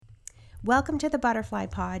Welcome to the Butterfly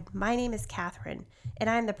Pod. My name is Catherine, and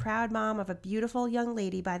I'm the proud mom of a beautiful young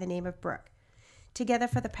lady by the name of Brooke. Together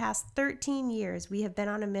for the past 13 years, we have been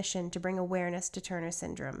on a mission to bring awareness to Turner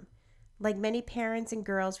syndrome. Like many parents and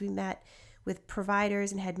girls, we met with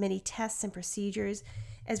providers and had many tests and procedures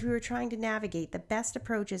as we were trying to navigate the best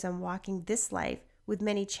approaches on walking this life with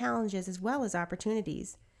many challenges as well as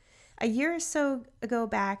opportunities. A year or so ago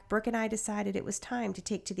back, Brooke and I decided it was time to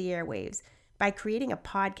take to the airwaves by creating a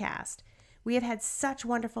podcast. We have had such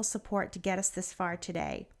wonderful support to get us this far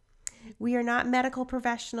today. We are not medical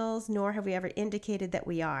professionals, nor have we ever indicated that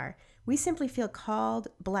we are. We simply feel called,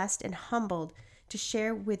 blessed, and humbled to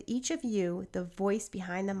share with each of you the voice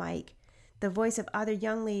behind the mic, the voice of other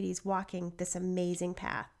young ladies walking this amazing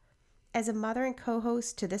path. As a mother and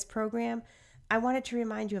co-host to this program, I wanted to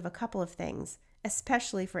remind you of a couple of things,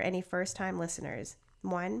 especially for any first-time listeners.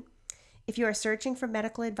 One, if you are searching for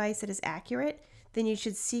medical advice that is accurate, then you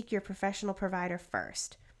should seek your professional provider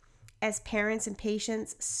first. As parents and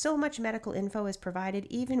patients, so much medical info is provided,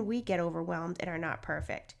 even we get overwhelmed and are not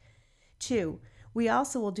perfect. 2, we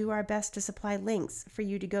also will do our best to supply links for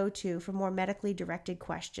you to go to for more medically directed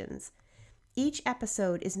questions. Each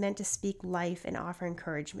episode is meant to speak life and offer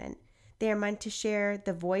encouragement. They are meant to share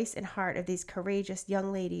the voice and heart of these courageous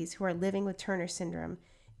young ladies who are living with Turner syndrome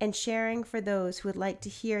and sharing for those who would like to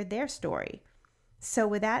hear their story. So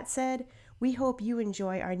with that said, we hope you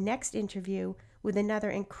enjoy our next interview with another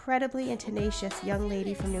incredibly and tenacious young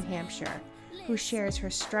lady from New Hampshire who shares her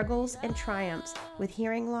struggles and triumphs with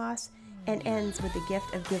hearing loss and ends with the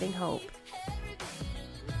gift of giving hope.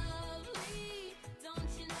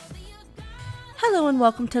 Hello and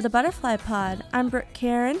welcome to the Butterfly Pod. I'm Brooke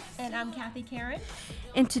Karen. And I'm Kathy Karen.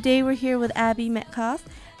 And today we're here with Abby Metcalf.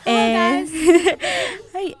 Hello, guys.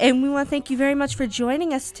 Hi, and we want to thank you very much for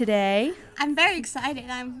joining us today. I'm very excited.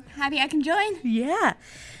 I'm happy I can join. Yeah.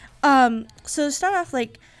 So to start off,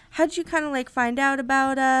 how'd you kind of find out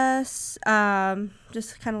about us?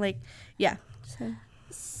 Just kind of yeah.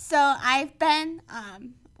 So I've been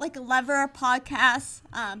a lover of podcasts.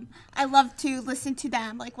 I love to listen to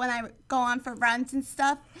them when I go on for runs and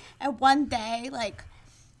stuff. And one day,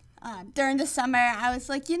 during the summer, I was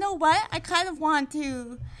like, you know what? I kind of want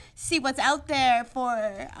to see what's out there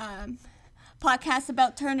for podcasts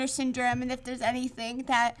about Turner syndrome and if there's anything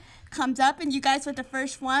that comes up. And you guys were the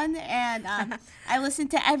first one, and I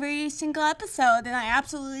listened to every single episode, and I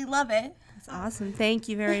absolutely love it. That's awesome. Thank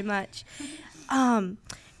you very much. And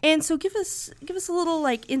so give us a little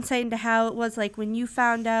insight into how it was when you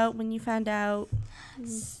found out.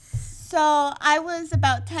 So I was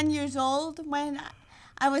about 10 years old when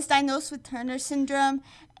I was diagnosed with Turner syndrome,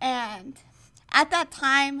 and at that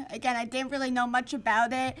time, again, I didn't really know much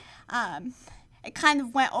about it. It kind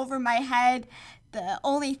of went over my head. The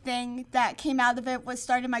only thing that came out of it was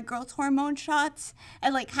starting my growth hormone shots,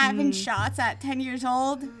 and having shots at 10 years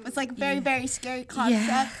old was a very, very scary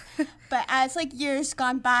concept. Yeah. But as years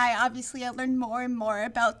gone by, obviously I learned more and more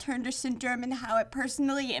about Turner syndrome and how it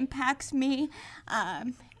personally impacts me.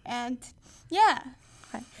 And yeah.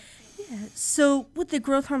 Okay. Yeah. So with the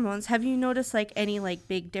growth hormones, have you noticed any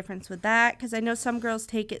big difference with that? Because I know some girls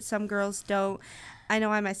take it, some girls don't. I know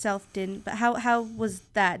I myself didn't. But how was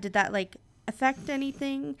that? Did that affect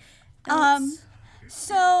anything else?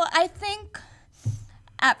 So I think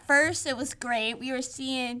at first it was great. We were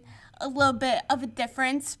seeing a little bit of a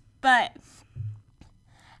difference, but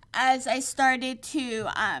as I started to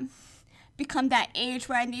become that age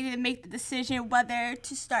where I needed to make the decision whether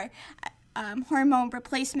to start hormone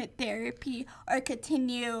replacement therapy or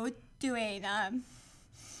continue doing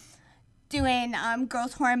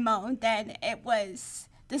growth hormone, then it was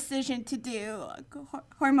decision to do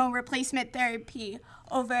hormone replacement therapy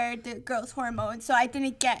over the growth hormone. So I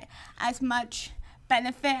didn't get as much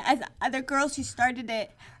benefit as other girls who started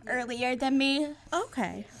it earlier than me.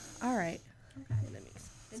 Okay. All right. Okay, that makes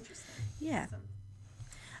sense. Interesting. Yeah.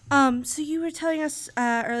 So you were telling us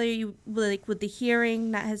earlier, you with the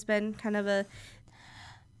hearing, that has been kind of a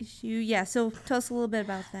issue. Yeah. So tell us a little bit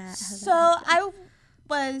about that. So I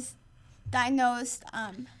was diagnosed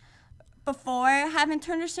before having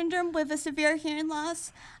Turner syndrome with a severe hearing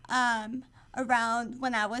loss around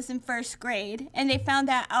when I was in first grade, and they found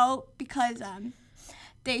that out because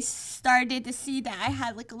they started to see that I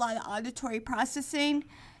had a lot of auditory processing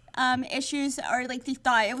issues, or they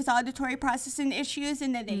thought it was auditory processing issues,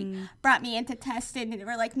 and then they brought me into testing, and they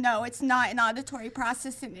were like, no, it's not an auditory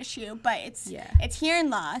processing issue, but it's hearing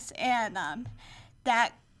loss. And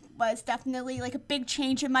that was definitely a big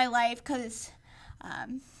change in my life because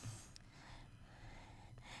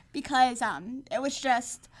it was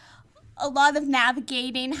just a lot of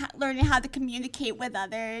navigating, learning how to communicate with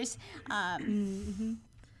others.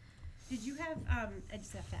 Did you have, I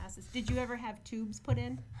just have to ask this, did you ever have tubes put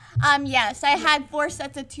in? Yes, I had 4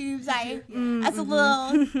 sets of tubes. As a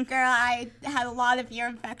little girl, I had a lot of ear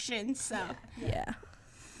infections, so. Yeah.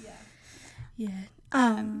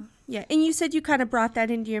 Yeah, and you said you kind of brought that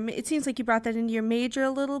into your. It seems like you brought that into your major a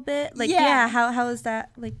little bit. Like, Yeah. how is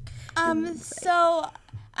that like? So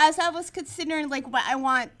as I was considering like what I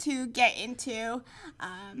want to get into,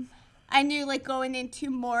 I knew like going into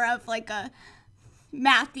more of like a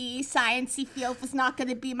mathy, sciencey field was not going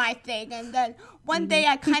to be my thing. And then one day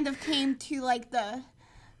I kind of came to like the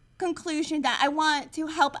conclusion that I want to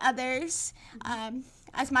help others.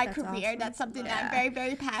 As my That's career, awesome. that's something that I'm very,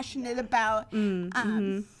 very passionate about.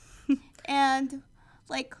 And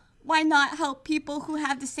like, why not help people who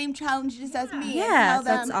have the same challenges as me? and Yeah, tell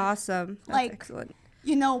that's them, awesome. That's like, excellent.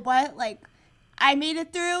 you know what? Like, I made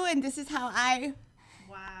it through, and this is how I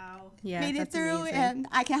Wow. Yeah, made it that's through, amazing. and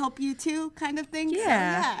I can help you too, kind of thing.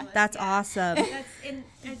 Yeah, So, that's awesome. That's and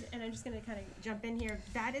I'm just going to kind of jump in here.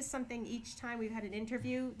 That is something each time we've had an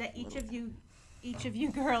interview that each of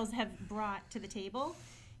you girls have brought to the table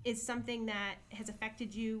is something that has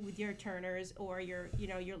affected you with your Turners or your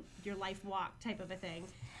life walk type of a thing.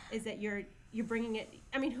 Is that you're bringing it.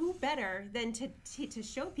 I mean, who better than to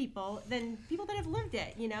show people than people that have lived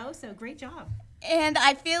it? So great job. And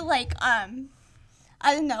I feel like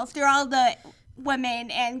I don't know, through all the women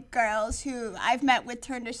and girls who I've met with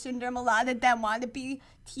Turner syndrome, a lot of them want to be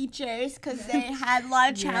teachers because they had a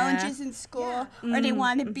lot of challenges in school, or they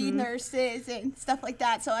want to be nurses and stuff like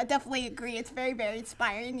that. So I definitely agree. It's very, very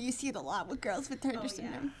inspiring. You see it a lot with girls with Turner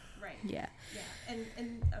syndrome. Right. Yeah.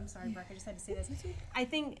 And I'm sorry, Brooke, I just had to say this. I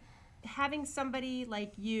think having somebody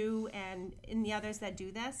like you and the others that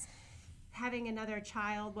do this, having another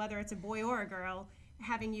child, whether it's a boy or a girl,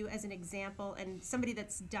 having you as an example and somebody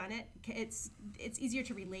that's done it, it's easier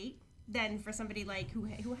to relate than for somebody like who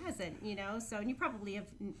hasn't, So, and you probably have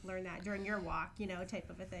learned that during your walk, type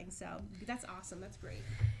of a thing. So that's awesome. That's great.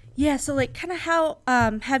 Yeah, so like kind of how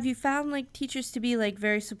have you found like teachers to be like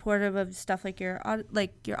very supportive of stuff like your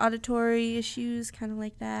auditory issues, kind of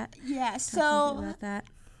like that? Yeah. Talk a So bit about that.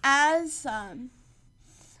 as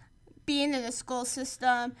being in the school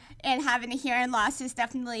system and having a hearing loss has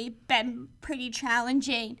definitely been pretty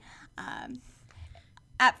challenging.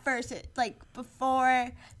 At first,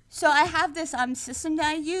 so I have this system that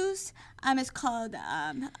I use. It's called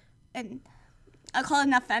I call it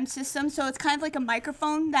an FM system. So it's kind of like a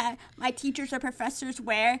microphone that my teachers or professors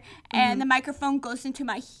wear, and the microphone goes into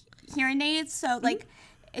my hearing aids. So like,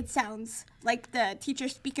 it sounds like the teacher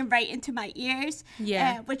speaking right into my ears,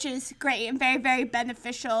 which is great and very, very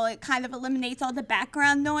beneficial. It kind of eliminates all the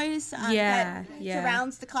background noise that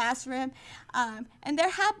surrounds the classroom. And there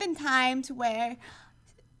have been times where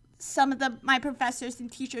some of my professors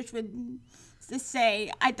and teachers would just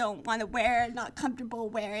say, I don't want to wear it, not comfortable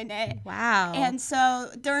wearing it. Wow. And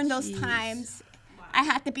so during those times, I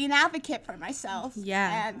had to be an advocate for myself.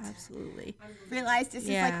 Yeah, and absolutely. realize this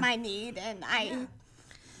is like my need, and I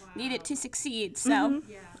need it to succeed. So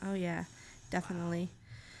Oh yeah, definitely.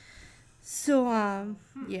 So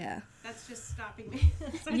yeah. That's just stopping me.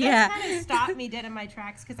 That's kind of stopped me dead in my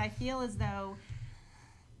tracks because I feel as though,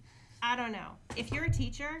 I don't know, if you're a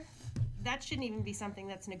teacher, that shouldn't even be something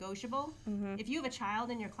that's negotiable. If you have a child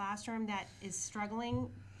in your classroom that is struggling,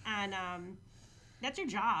 and that's your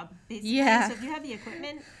job, basically. Yeah. So if you have the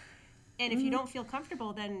equipment, and if you don't feel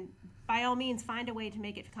comfortable, then by all means find a way to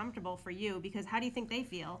make it comfortable for you, because how do you think they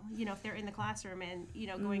feel, if they're in the classroom and,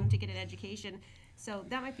 going to get an education. So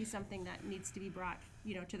that might be something that needs to be brought,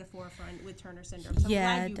 to the forefront with Turner syndrome. So I'm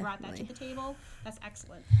glad you brought that to the table. That's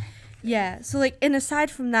excellent. Yeah. So like, and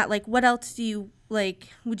aside from that, like, what else do you like?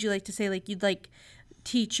 Would you like to say like you'd like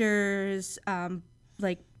teachers,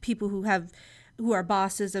 like people who are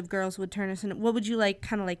bosses of girls with Turner syndrome? What would you like,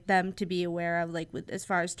 kind of like them to be aware of, like with as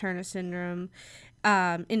far as Turner syndrome?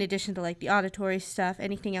 In addition to like the auditory stuff,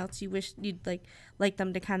 anything else you wish you'd like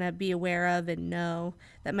them to kind of be aware of and know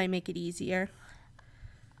that might make it easier?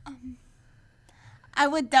 I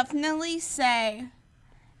would definitely say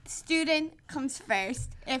student comes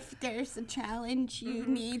first. If there's a challenge, you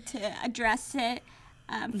need to address it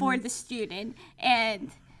for the student. And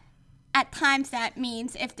at times that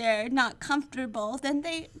means if they're not comfortable, then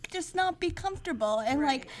they just not be comfortable. And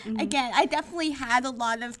again, I definitely had a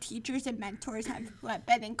lot of teachers and mentors who have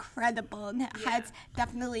been incredible and has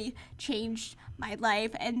definitely changed my life,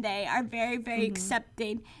 and they are very, very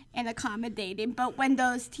accepting and accommodating. But when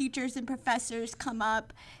those teachers and professors come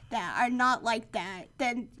up that are not like that,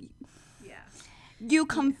 then you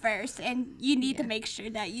come first, and you need to make sure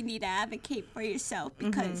that you need to advocate for yourself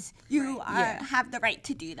because you have the right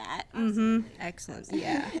to do that. Excellent.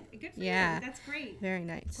 Yeah. Good for Yeah. you. That's great. Very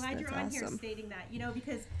nice. Glad That's you're on here awesome. stating that,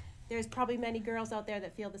 because there's probably many girls out there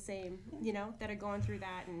that feel the same, that are going through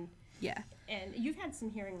that. Yeah. And you've had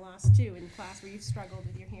some hearing loss, too, in class where you've struggled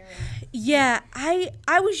with your hearing. Yeah,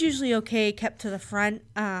 I was usually okay, kept to the front.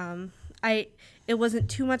 It wasn't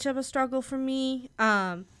too much of a struggle for me.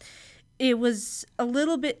 It was a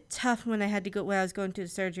little bit tough when I was going through the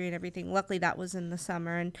surgery and everything. Luckily, that was in the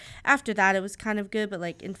summer, and after that, it was kind of good. But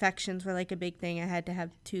like infections were like a big thing. I had to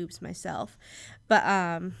have tubes myself. But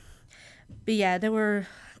yeah,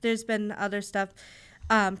 there's been other stuff.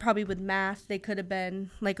 Probably with math, they could have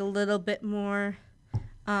been like a little bit more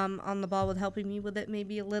on the ball with helping me with it,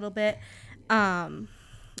 maybe a little bit.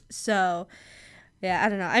 So. Yeah, I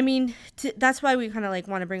don't know. I mean, that's why we kind of like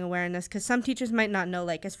want to bring awareness, because some teachers might not know,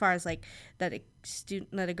 like, as far as like that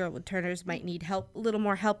a girl with Turner's might need a little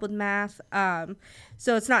more help with math.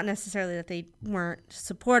 So it's not necessarily that they weren't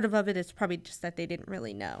supportive of it. It's probably just that they didn't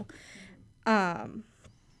really know.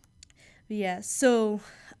 Yeah. So,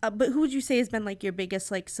 but who would you say has been like your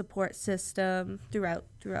biggest like support system throughout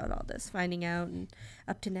all this, finding out and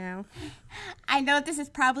up to now? I know this is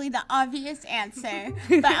probably the obvious answer,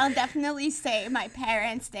 but I'll definitely say my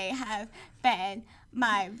parents. They have been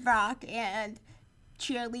my rock and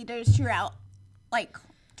cheerleaders throughout, like,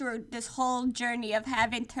 through this whole journey of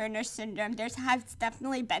having Turner syndrome. Has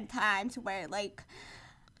definitely been times where, like,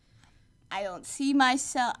 I see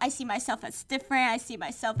myself as different. I see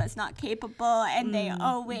myself as not capable, and they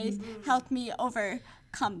always help me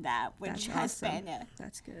overcome that, which has been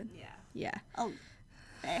that's good. Yeah.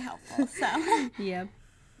 Very helpful. So Yeah.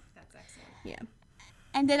 That's excellent. Yeah.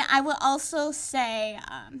 And then I will also say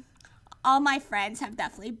all my friends have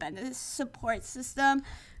definitely been a support system,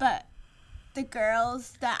 but the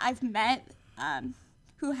girls that I've met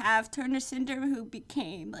who have Turner syndrome, who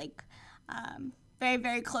became like very,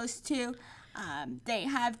 very close to, they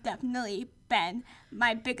have definitely been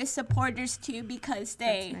my biggest supporters too, because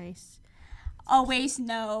they That's nice. always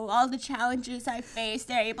know all the challenges I face.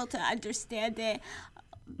 They're able to understand it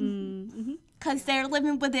because they're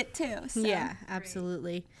living with it too. So. Yeah,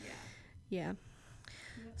 absolutely. Yeah.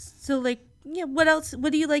 So, like, what else?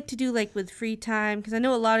 What do you like to do, like, with free time? Because I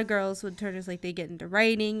know a lot of girls with Turner's, like, they get into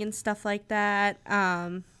writing and stuff like that,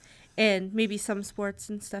 and maybe some sports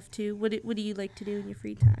and stuff too. What do you like to do in your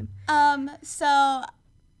free time? So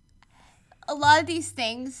a lot of these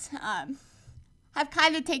things have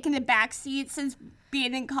kind of taken a backseat since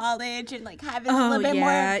being in college and like having a little bit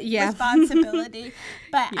more responsibility.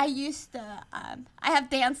 But I used to, I have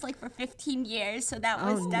danced like for 15 years, so that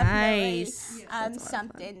was definitely nice.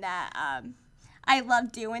 something that I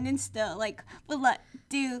love doing and still like would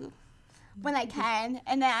do when I can.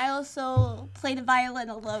 And then I also play the violin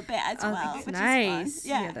a little bit as well, which nice. is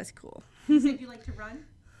fun. Yeah, that's cool. You said you like to run?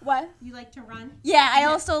 What? You like to run? Yeah, I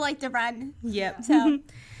also like to run. Yep. So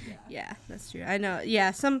Yeah, that's true. I know.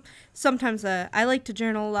 Yeah, sometimes I like to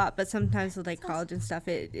journal a lot, but sometimes with like college and stuff,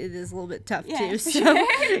 it is a little bit tough too. So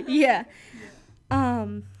yeah.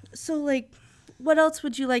 So like, what else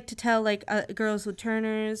would you like to tell like girls with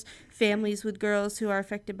Turner's, families with girls who are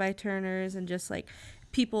affected by Turner's, and just like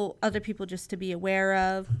other people just to be aware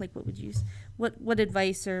of? Like, what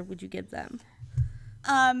advice or would you give them?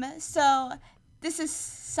 So this is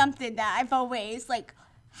something that I've always like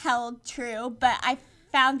held true, but I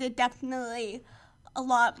found it definitely a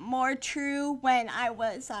lot more true when I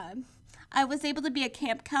was able to be a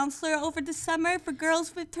camp counselor over the summer for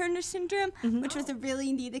girls with Turner syndrome, which was a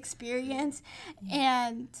really neat experience.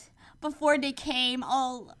 And before they came,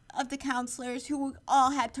 all of the counselors who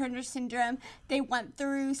all had Turner syndrome, they went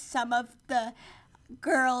through some of the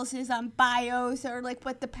girls' bios or like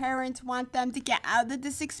what the parents want them to get out of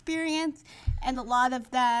this experience. And a lot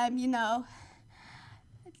of them,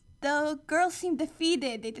 the girls seemed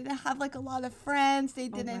defeated. They didn't have like a lot of friends. They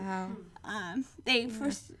didn't. They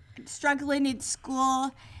were struggling in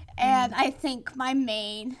school, and I think my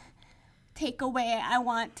main takeaway I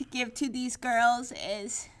want to give to these girls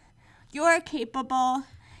is, you're capable.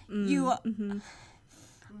 You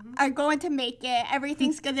are going to make it.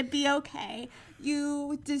 Everything's gonna be okay.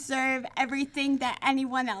 You deserve everything that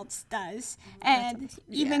anyone else does, and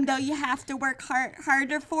even though you have to work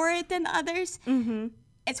harder for it than others.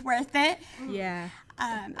 It's worth it. Yeah.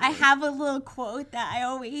 I have a little quote that I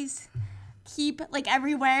always keep like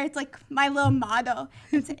everywhere. It's like my little motto.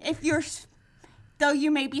 It's, though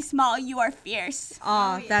you may be small, you are fierce.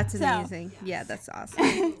 Oh, that's So- amazing. Yeah, that's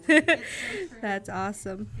awesome. That's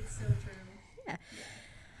awesome. It's so true.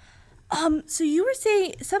 So you were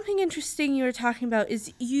saying something interesting you were talking about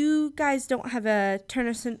is you guys don't have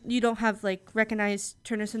you don't have like recognized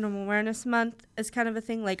Turner Syndrome Awareness Month as kind of a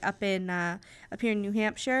thing like up here in New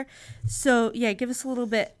Hampshire. So yeah, give us a little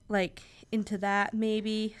bit like into that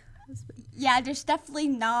maybe. Yeah, there's definitely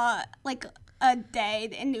not like a day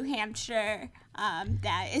in New Hampshire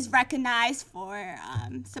that is recognized for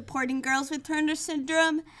supporting girls with Turner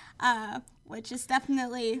syndrome, which is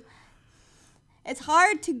definitely, it's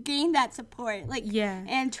hard to gain that support, like,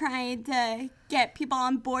 and trying to get people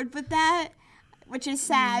on board with that, which is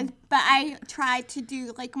sad. But I try to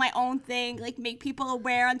do like my own thing, like make people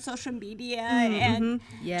aware on social media and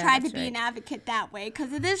try to be an advocate that way,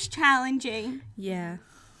 because it is challenging.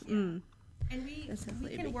 And we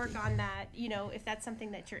can work on that, you know, if that's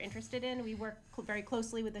something that you're interested in. We work very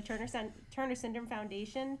closely with the Turner Syndrome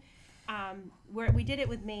Foundation, where we did it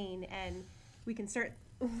with Maine, and we can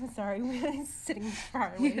sorry, we're sitting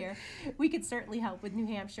far away here. We could certainly help with New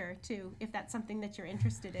Hampshire, too, if that's something that you're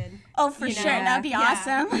interested in. Oh, for sure. That'd be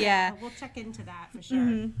awesome. Yeah. We'll check into that for sure.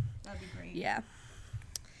 That'd be great. Yeah.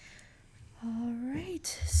 All right.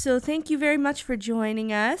 So thank you very much for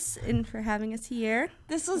joining us and for having us here.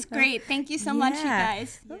 This was great. Thank you so much, you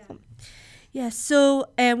guys. Yeah. So,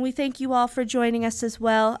 and we thank you all for joining us as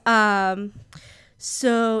well.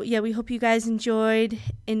 So yeah, we hope you guys enjoyed,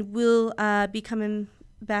 and we'll be coming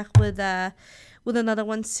back with another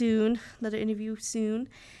one soon, another interview soon.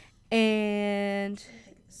 And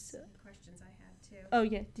questions I had too. Oh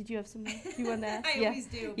yeah, did you have some? Do you want to? I always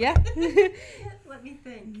do. Yeah. Let me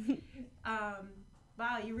think.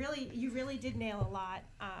 Wow, you really did nail a lot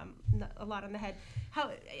on the head.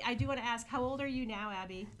 I do want to ask, how old are you now,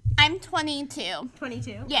 Abby? I'm 22.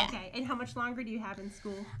 22? Yeah. Okay. And how much longer do you have in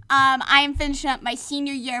school? I am finishing up my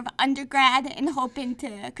senior year of undergrad and hoping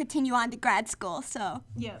to continue on to grad school. So.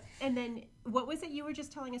 Yeah. And then what was it you were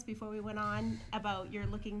just telling us before we went on about you're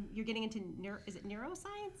getting into is it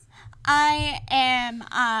neuroscience? I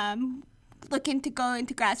am looking to go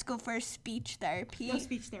into grad school for speech therapy. Oh,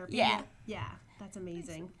 speech therapy. Yeah. Yeah. That's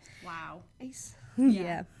amazing. Wow. Nice.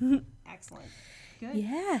 Yeah. Excellent. Good.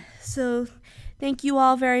 Yeah. So thank you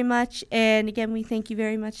all very much. And again, we thank you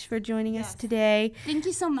very much for joining us today. Thank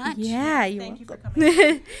you so much. Yeah. Thank you for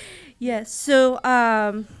coming. Yes. So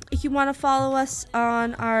if you want to follow us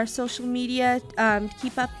on our social media, to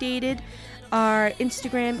keep updated, our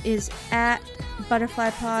Instagram is at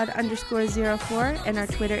butterflypod_04 and our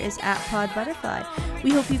Twitter is @podbutterfly.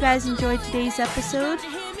 We hope you guys enjoyed today's episode,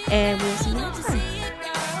 and we'll see you next time.